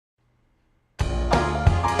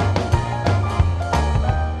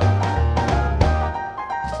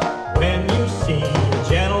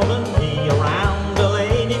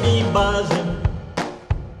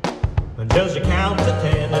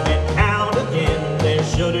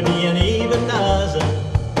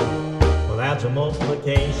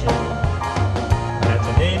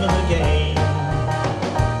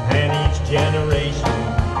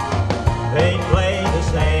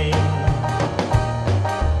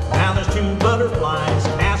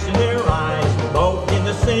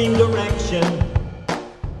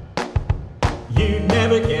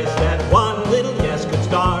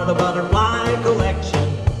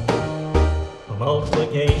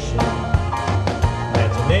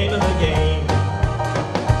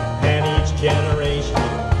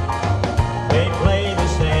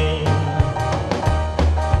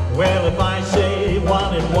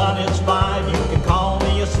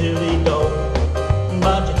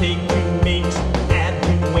take 2 minks, add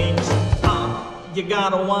 2 winks. You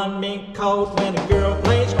got a 1 mink coat when a girl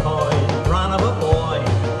plays coy in front of a boy.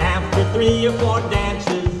 After 3 or 4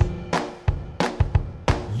 dances,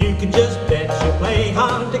 you can just bet she'll play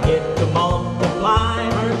hard to get to multiply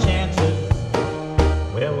her chances.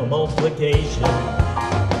 Well, a multiplication,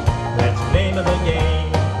 that's the name of the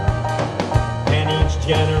game. And each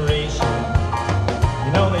generation,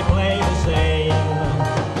 you know they play the same.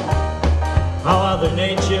 How other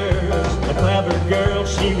nature's a clever girl,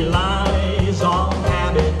 she relies on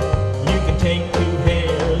habit. You can take 2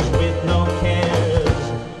 hairs with no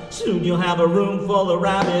cares. Soon you'll have a room full of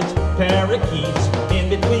rabbits, parakeets, in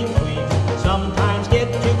between tweets. Sometimes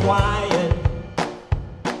get too quiet,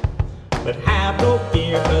 but have no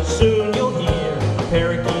fear, 'cause soon you'll hear a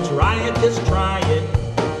parakeet's riot, just try it.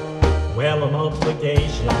 Well, a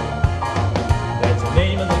multiplication, that's the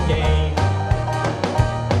name of the game.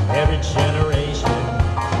 Every generation,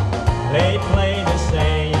 they play the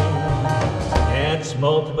same. It's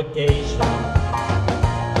multiplication,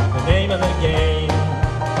 the name of the game.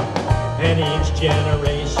 And each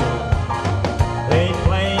generation,